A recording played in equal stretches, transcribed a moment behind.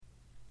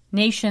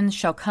Nations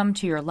shall come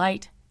to your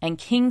light, and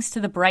kings to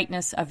the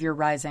brightness of your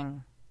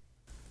rising.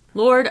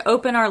 Lord,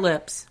 open our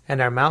lips, and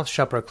our mouth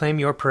shall proclaim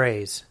your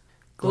praise.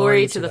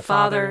 Glory to the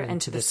Father, and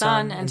to the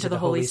Son, and to the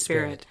Holy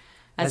Spirit,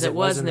 as it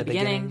was in the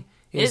beginning,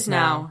 is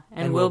now,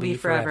 and will be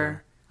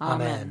forever.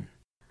 Amen.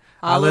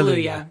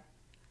 Alleluia.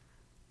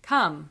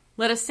 Come,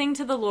 let us sing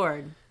to the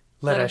Lord.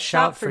 Let us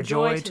shout for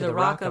joy to the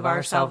rock of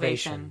our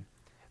salvation.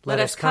 Let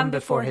us come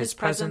before his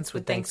presence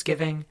with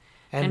thanksgiving,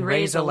 and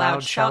raise a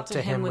loud shout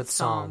to him with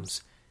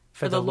psalms.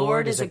 For the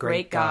Lord is a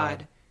great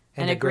God,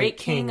 and a great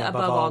King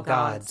above all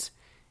gods.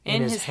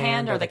 In his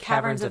hand are the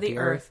caverns of the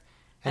earth,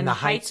 and the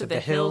heights of the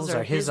hills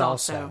are his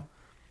also.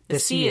 The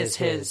sea is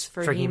his,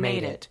 for he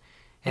made it,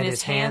 and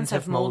his hands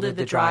have molded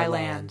the dry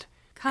land.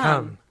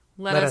 Come,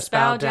 let us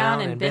bow down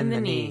and bend the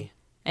knee,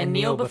 and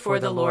kneel before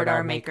the Lord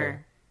our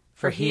Maker.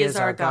 For he is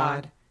our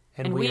God,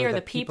 and we are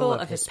the people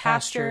of his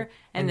pasture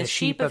and the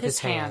sheep of his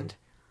hand.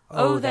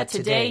 Oh, that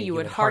today you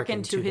would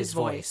hearken to his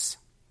voice.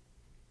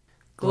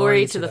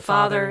 Glory to the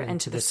Father, and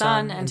to the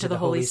Son, and to the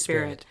Holy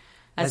Spirit,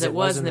 as it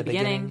was in the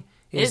beginning,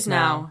 is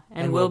now,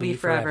 and will be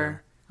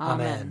forever.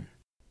 Amen.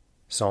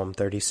 Psalm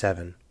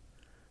 37.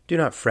 Do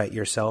not fret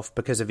yourself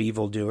because of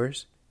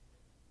evildoers.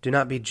 Do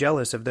not be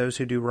jealous of those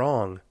who do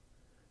wrong,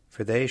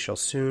 for they shall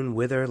soon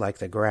wither like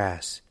the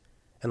grass,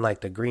 and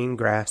like the green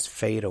grass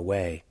fade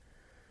away.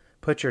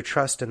 Put your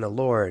trust in the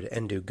Lord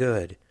and do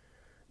good.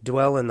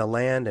 Dwell in the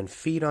land and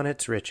feed on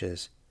its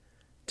riches.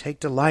 Take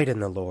delight in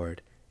the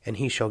Lord, and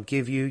he shall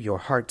give you your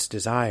heart's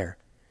desire.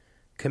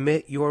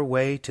 Commit your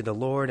way to the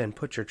Lord and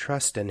put your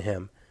trust in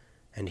him,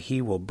 and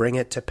he will bring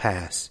it to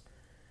pass.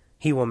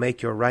 He will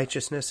make your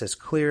righteousness as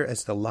clear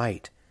as the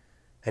light,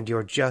 and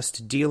your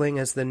just dealing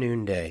as the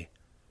noonday.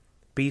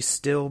 Be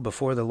still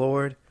before the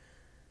Lord,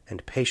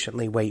 and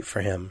patiently wait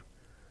for him.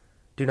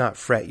 Do not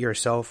fret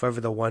yourself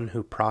over the one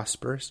who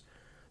prospers,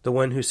 the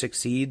one who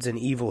succeeds in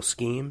evil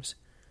schemes.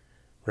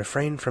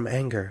 Refrain from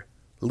anger,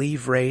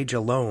 leave rage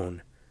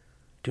alone.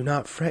 Do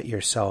not fret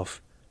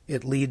yourself,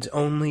 it leads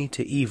only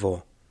to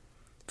evil.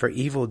 For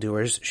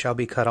evildoers shall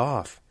be cut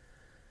off,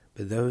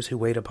 but those who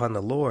wait upon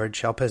the Lord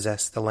shall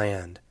possess the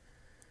land.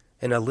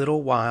 In a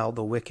little while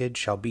the wicked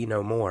shall be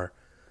no more.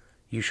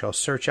 You shall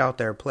search out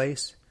their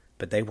place,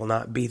 but they will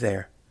not be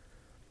there.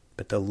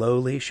 But the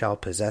lowly shall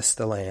possess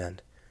the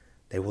land.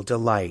 They will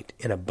delight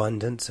in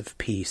abundance of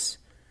peace.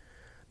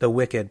 The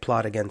wicked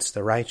plot against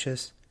the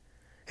righteous,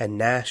 and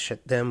gnash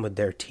at them with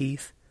their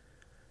teeth.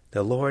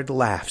 The Lord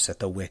laughs at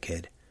the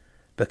wicked,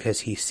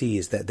 because he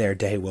sees that their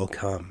day will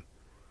come.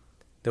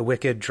 The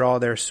wicked draw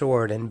their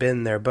sword and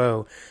bend their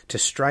bow to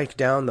strike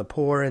down the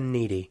poor and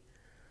needy,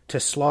 to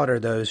slaughter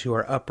those who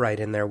are upright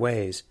in their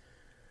ways.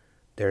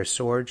 Their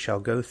sword shall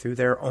go through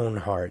their own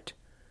heart,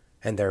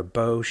 and their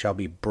bow shall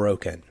be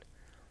broken.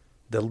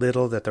 The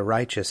little that the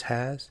righteous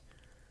has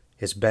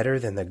is better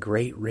than the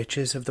great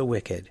riches of the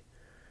wicked.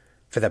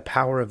 For the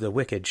power of the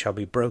wicked shall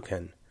be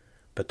broken,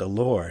 but the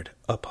Lord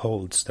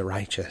upholds the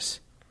righteous.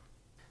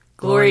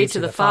 Glory to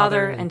the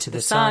Father, and to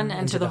the Son,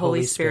 and to the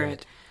Holy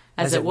Spirit,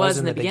 as it was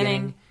in the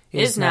beginning,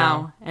 is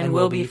now, and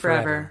will be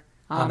forever.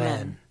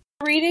 Amen.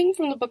 Reading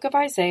from the book of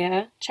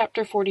Isaiah,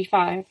 chapter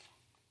 45.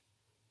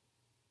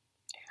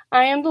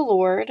 I am the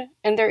Lord,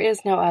 and there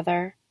is no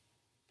other.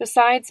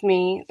 Besides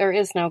me, there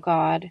is no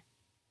God.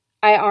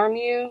 I arm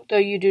you, though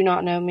you do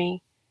not know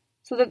me,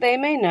 so that they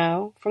may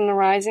know, from the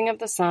rising of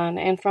the sun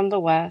and from the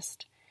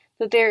west,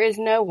 that there is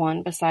no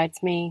one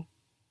besides me.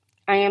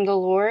 I am the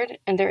Lord,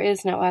 and there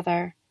is no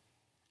other.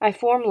 I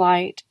form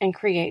light and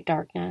create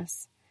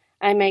darkness.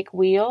 I make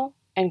weal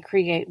and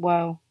create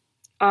woe.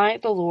 I,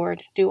 the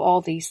Lord, do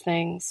all these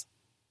things.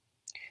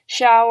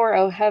 Shower,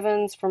 O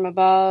heavens, from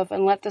above,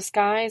 and let the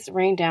skies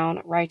rain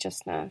down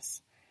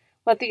righteousness.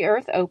 Let the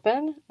earth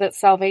open, that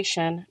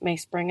salvation may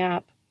spring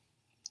up,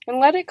 and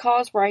let it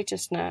cause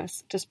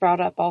righteousness to sprout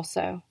up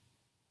also.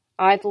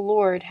 I, the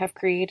Lord, have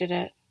created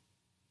it.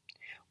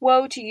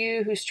 Woe to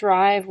you who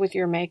strive with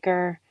your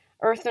Maker,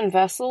 earthen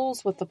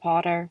vessels with the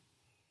potter.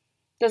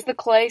 Does the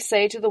clay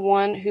say to the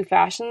one who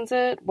fashions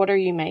it, "What are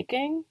you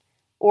making?"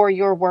 Or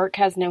your work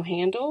has no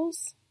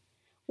handles?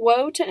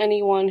 Woe to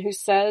anyone who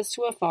says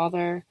to a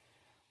father,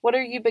 "What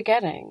are you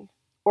begetting?"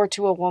 Or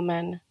to a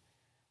woman,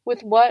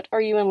 "With what are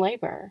you in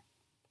labor?"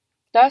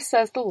 Thus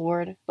says the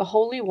Lord, the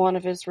Holy One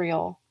of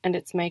Israel, and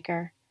its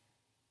Maker.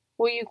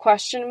 Will you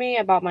question me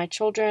about my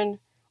children,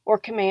 or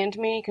command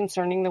me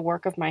concerning the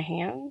work of my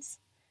hands?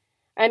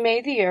 I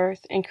made the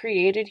earth and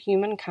created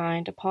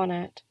humankind upon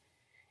it.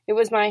 It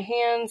was my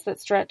hands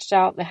that stretched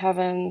out the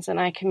heavens, and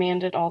I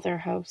commanded all their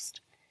host.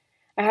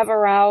 I have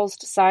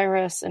aroused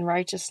Cyrus in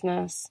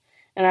righteousness,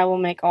 and I will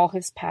make all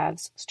his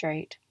paths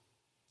straight.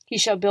 He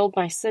shall build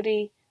my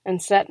city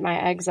and set my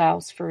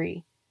exiles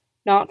free,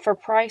 not for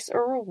price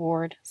or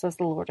reward, says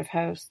the Lord of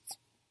hosts.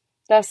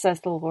 Thus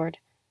says the Lord,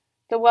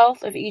 the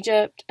wealth of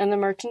Egypt and the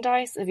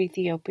merchandise of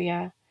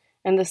Ethiopia,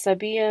 and the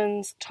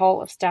Sabaeans,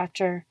 tall of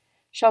stature,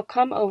 shall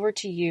come over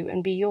to you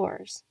and be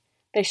yours.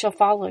 They shall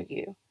follow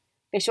you.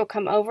 They shall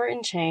come over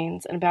in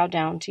chains and bow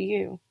down to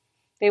you.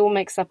 They will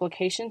make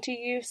supplication to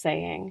you,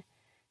 saying,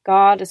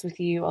 God is with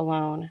you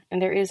alone,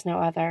 and there is no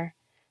other.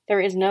 There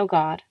is no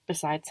God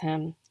besides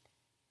him.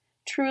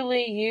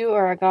 Truly you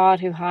are a God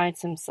who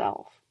hides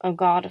himself, a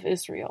God of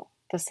Israel,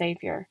 the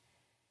Savior.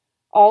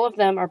 All of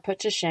them are put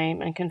to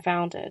shame and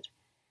confounded.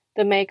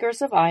 The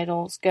makers of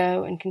idols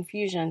go in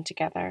confusion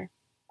together.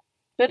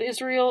 But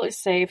Israel is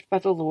saved by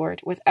the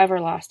Lord with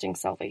everlasting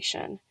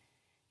salvation.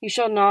 You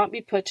shall not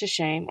be put to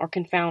shame or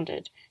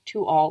confounded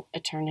to all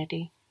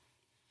eternity.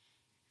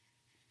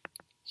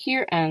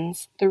 Here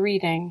ends the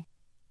reading.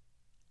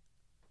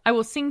 I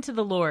will sing to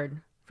the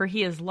Lord, for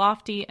he is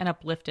lofty and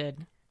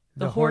uplifted.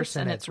 The horse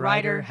and its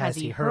rider has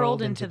he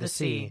hurled into the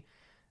sea.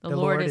 The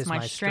Lord is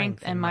my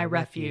strength and my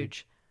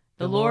refuge.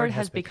 The Lord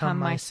has become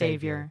my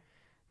Savior.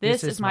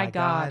 This is my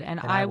God, and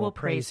I will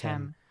praise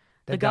him.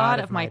 The God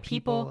of my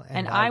people,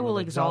 and I will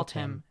exalt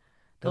him.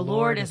 The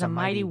Lord is a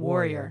mighty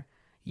warrior.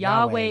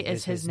 Yahweh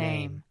is his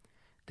name.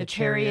 The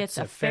chariots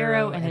of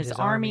Pharaoh and his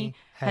army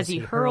has he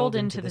hurled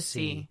into the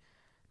sea.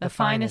 The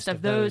finest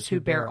of those who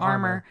bear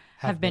armor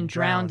have been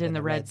drowned in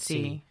the Red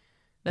Sea.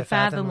 The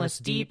fathomless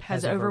deep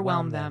has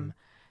overwhelmed them.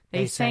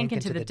 They sank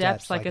into the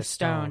depths like a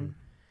stone.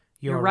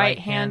 Your right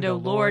hand, O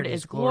Lord,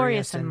 is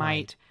glorious in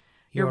might.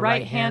 Your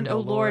right hand, O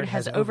Lord,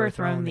 has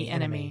overthrown the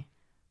enemy.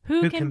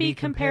 Who can be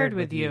compared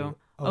with you,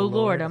 O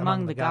Lord,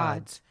 among the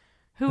gods?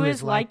 Who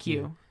is like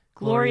you,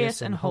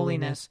 glorious in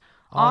holiness,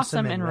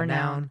 awesome in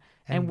renown,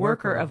 and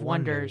worker of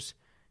wonders?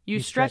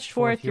 You stretched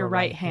forth your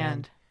right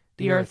hand.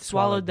 The earth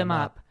swallowed them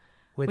up.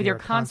 With your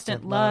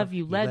constant love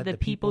you led the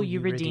people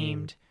you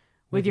redeemed.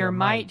 With your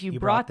might you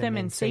brought them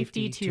in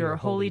safety to your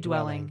holy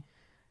dwelling.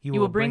 You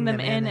will bring them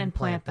in and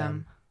plant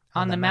them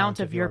on the mount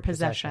of your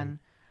possession,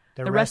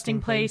 the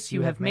resting place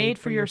you have made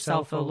for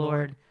yourself, O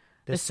Lord,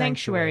 the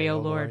sanctuary, O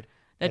Lord,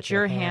 that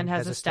your hand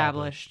has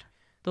established.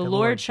 The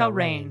Lord shall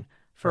reign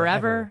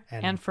forever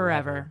and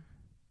forever.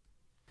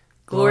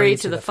 Glory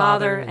to the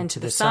Father, and to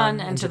the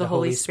Son, and to the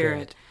Holy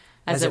Spirit,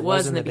 as it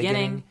was in the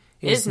beginning,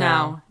 is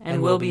now,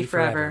 and will be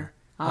forever.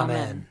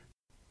 Amen.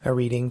 A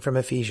reading from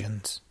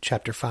Ephesians,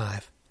 chapter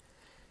 5.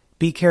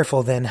 Be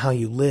careful then how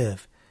you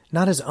live,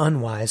 not as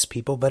unwise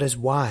people, but as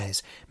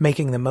wise,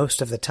 making the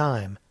most of the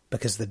time,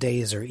 because the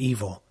days are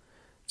evil.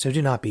 So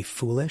do not be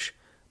foolish,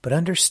 but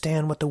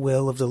understand what the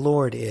will of the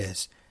Lord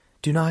is.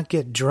 Do not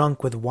get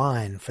drunk with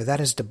wine, for that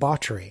is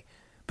debauchery,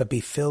 but be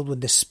filled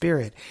with the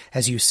Spirit,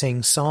 as you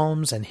sing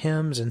psalms and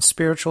hymns and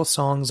spiritual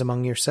songs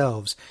among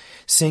yourselves,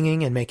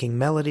 singing and making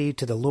melody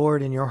to the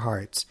Lord in your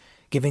hearts,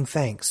 giving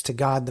thanks to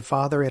God the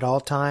Father at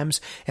all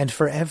times and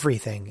for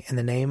everything in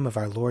the name of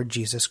our Lord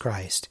Jesus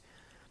Christ.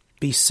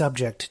 Be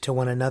subject to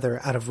one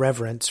another out of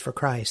reverence for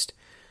Christ.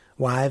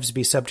 Wives,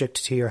 be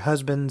subject to your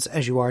husbands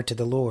as you are to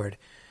the Lord.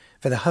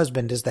 For the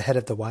husband is the head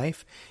of the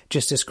wife,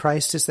 just as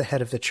Christ is the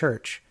head of the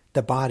church,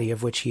 the body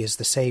of which he is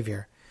the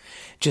Savior.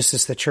 Just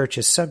as the church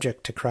is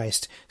subject to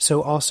Christ,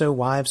 so also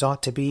wives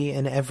ought to be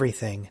in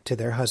everything to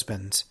their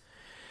husbands.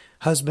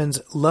 Husbands,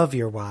 love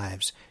your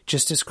wives,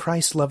 just as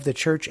Christ loved the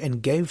church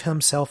and gave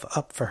himself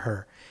up for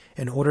her,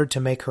 in order to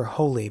make her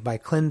holy by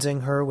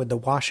cleansing her with the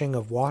washing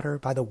of water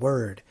by the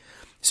word,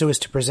 so as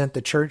to present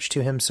the church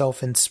to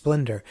himself in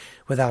splendor,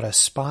 without a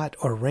spot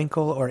or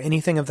wrinkle or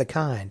anything of the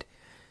kind.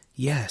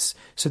 Yes,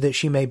 so that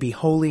she may be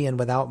holy and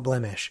without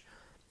blemish.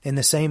 In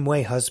the same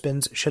way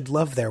husbands should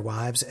love their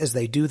wives as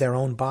they do their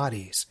own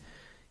bodies.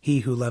 He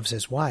who loves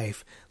his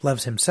wife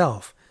loves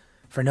himself,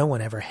 for no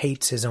one ever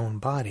hates his own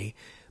body,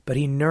 but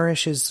he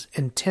nourishes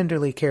and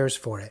tenderly cares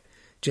for it,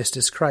 just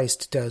as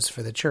Christ does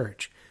for the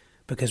church,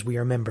 because we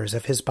are members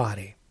of his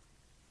body.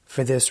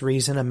 For this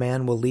reason a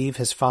man will leave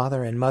his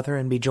father and mother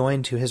and be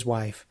joined to his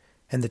wife,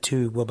 and the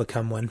two will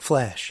become one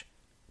flesh.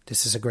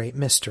 This is a great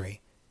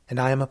mystery, and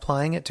I am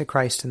applying it to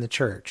Christ and the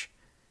church.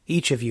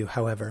 Each of you,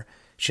 however,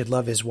 should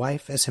love his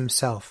wife as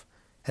himself,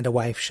 and a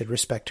wife should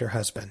respect her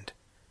husband.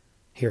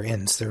 Here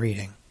ends the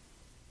reading.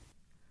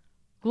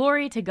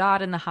 Glory to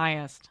God in the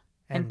highest,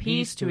 and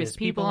peace to his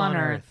people on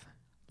earth.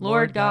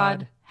 Lord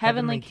God,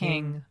 heavenly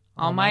King,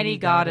 almighty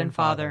God and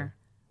Father,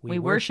 we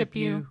worship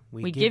you,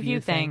 we give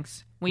you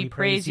thanks, we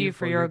praise you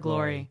for your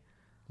glory.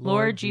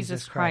 Lord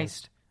Jesus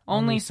Christ,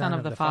 only Son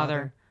of the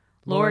Father,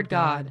 Lord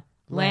God,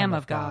 Lamb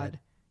of God,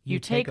 you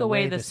take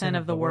away the sin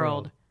of the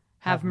world.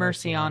 Have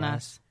mercy on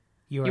us.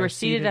 You are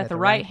seated at the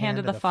right hand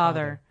of the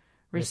Father.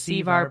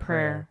 Receive our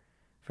prayer.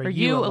 For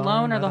you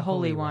alone are the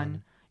Holy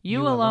One.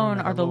 You alone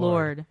are the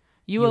Lord.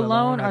 You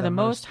alone are the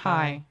Most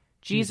High,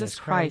 Jesus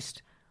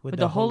Christ, with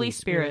the Holy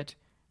Spirit,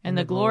 in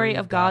the glory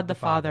of God the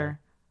Father.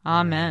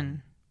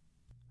 Amen.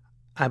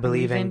 I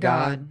believe in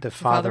God, the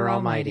Father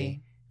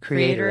Almighty,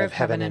 creator of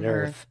heaven and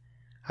earth.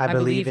 I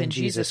believe in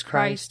Jesus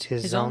Christ,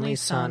 his only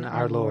Son,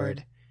 our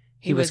Lord.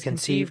 He was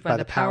conceived by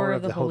the power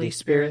of the Holy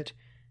Spirit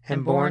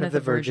and born of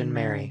the Virgin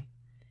Mary.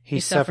 He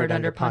suffered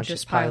under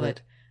Pontius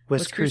Pilate,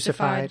 was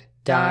crucified,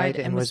 died,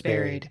 and was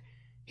buried.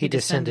 He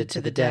descended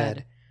to the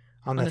dead.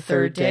 On the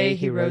third day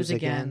he rose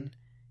again.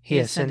 He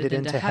ascended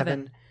into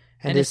heaven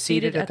and is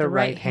seated at the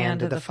right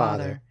hand of the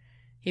Father.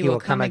 He will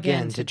come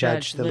again to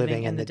judge the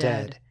living and the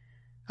dead.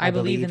 I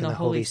believe in the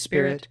Holy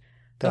Spirit,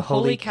 the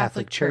Holy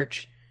Catholic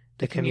Church,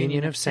 the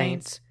communion of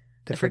saints,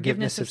 the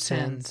forgiveness of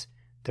sins,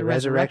 the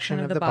resurrection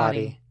of the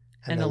body,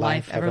 and the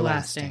life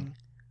everlasting.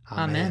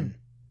 Amen.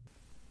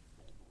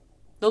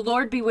 The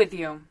Lord be with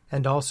you.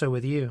 And also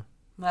with you.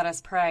 Let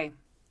us pray.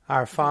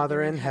 Our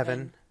Father in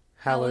heaven,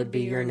 hallowed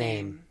be your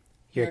name.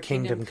 Your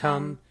kingdom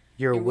come,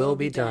 your will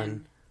be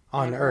done,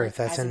 on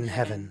earth as in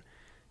heaven.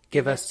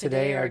 Give us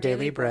today our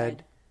daily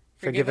bread.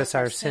 Forgive us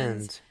our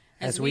sins,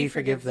 as we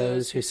forgive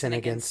those who sin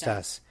against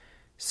us.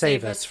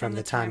 Save us from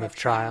the time of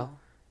trial,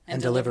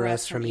 and deliver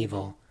us from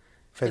evil.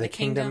 For the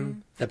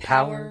kingdom, the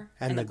power,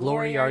 and the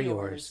glory are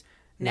yours,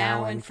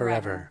 now and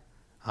forever.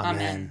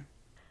 Amen.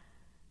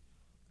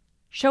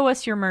 Show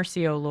us your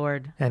mercy, O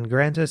Lord. And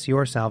grant us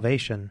your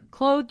salvation.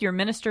 Clothe your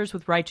ministers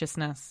with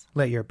righteousness.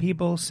 Let your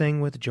people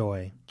sing with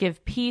joy.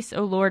 Give peace,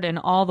 O Lord, in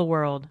all the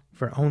world.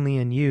 For only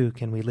in you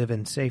can we live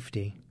in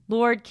safety.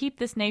 Lord, keep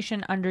this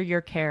nation under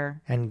your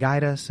care. And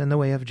guide us in the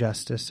way of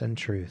justice and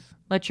truth.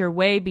 Let your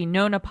way be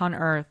known upon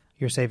earth.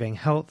 Your saving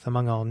health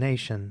among all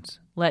nations.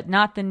 Let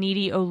not the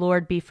needy, O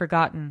Lord, be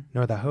forgotten.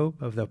 Nor the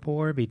hope of the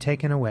poor be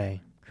taken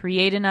away.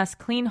 Create in us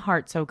clean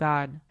hearts, O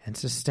God. And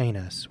sustain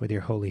us with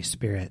your Holy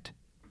Spirit.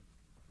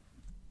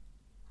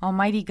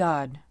 Almighty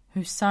God,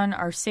 whose Son,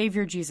 our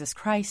Savior Jesus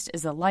Christ,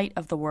 is the light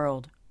of the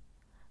world,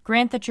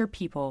 grant that your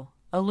people,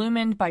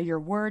 illumined by your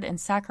word and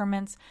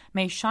sacraments,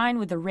 may shine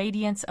with the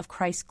radiance of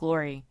Christ's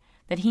glory,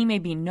 that he may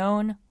be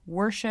known,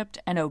 worshipped,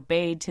 and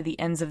obeyed to the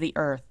ends of the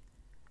earth.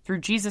 Through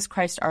Jesus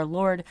Christ our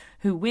Lord,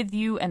 who with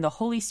you and the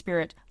Holy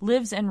Spirit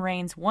lives and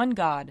reigns one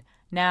God,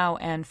 now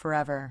and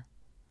forever.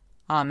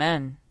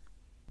 Amen.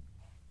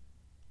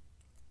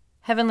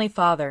 Heavenly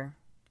Father,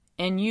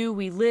 in you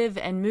we live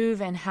and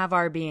move and have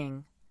our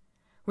being.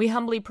 We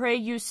humbly pray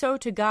you so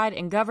to guide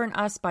and govern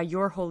us by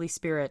your Holy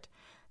Spirit,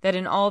 that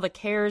in all the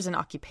cares and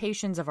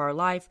occupations of our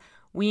life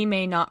we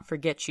may not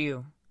forget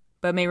you,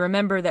 but may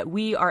remember that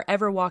we are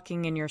ever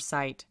walking in your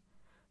sight.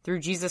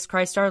 Through Jesus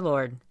Christ our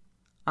Lord.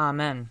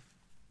 Amen.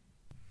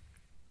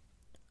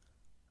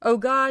 O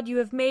God, you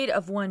have made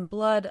of one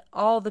blood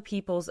all the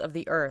peoples of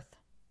the earth,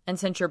 and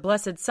sent your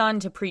blessed Son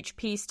to preach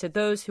peace to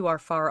those who are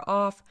far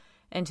off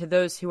and to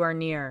those who are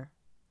near.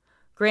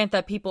 Grant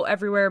that people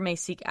everywhere may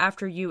seek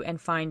after you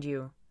and find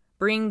you.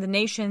 Bring the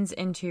nations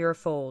into your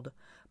fold.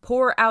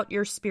 Pour out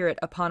your Spirit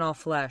upon all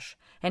flesh,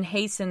 and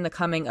hasten the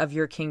coming of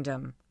your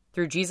kingdom.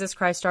 Through Jesus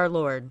Christ our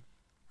Lord.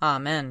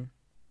 Amen.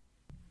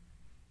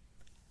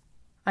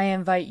 I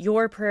invite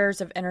your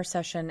prayers of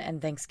intercession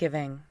and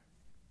thanksgiving.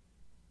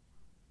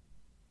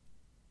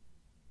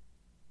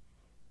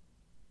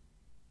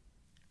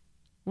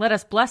 Let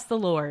us bless the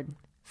Lord.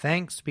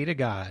 Thanks be to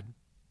God.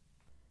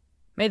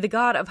 May the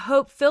God of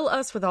hope fill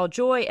us with all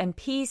joy and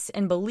peace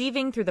in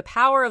believing through the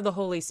power of the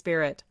Holy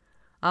Spirit.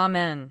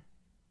 Amen.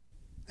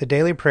 The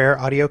Daily Prayer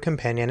audio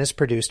companion is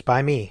produced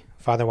by me,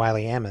 Father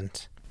Wiley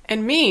Ammons.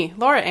 And me,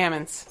 Laura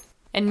Ammons.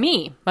 And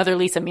me, Mother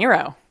Lisa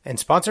Miro. And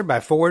sponsored by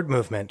Forward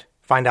Movement.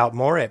 Find out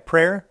more at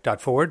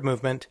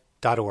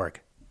prayer.forwardmovement.org.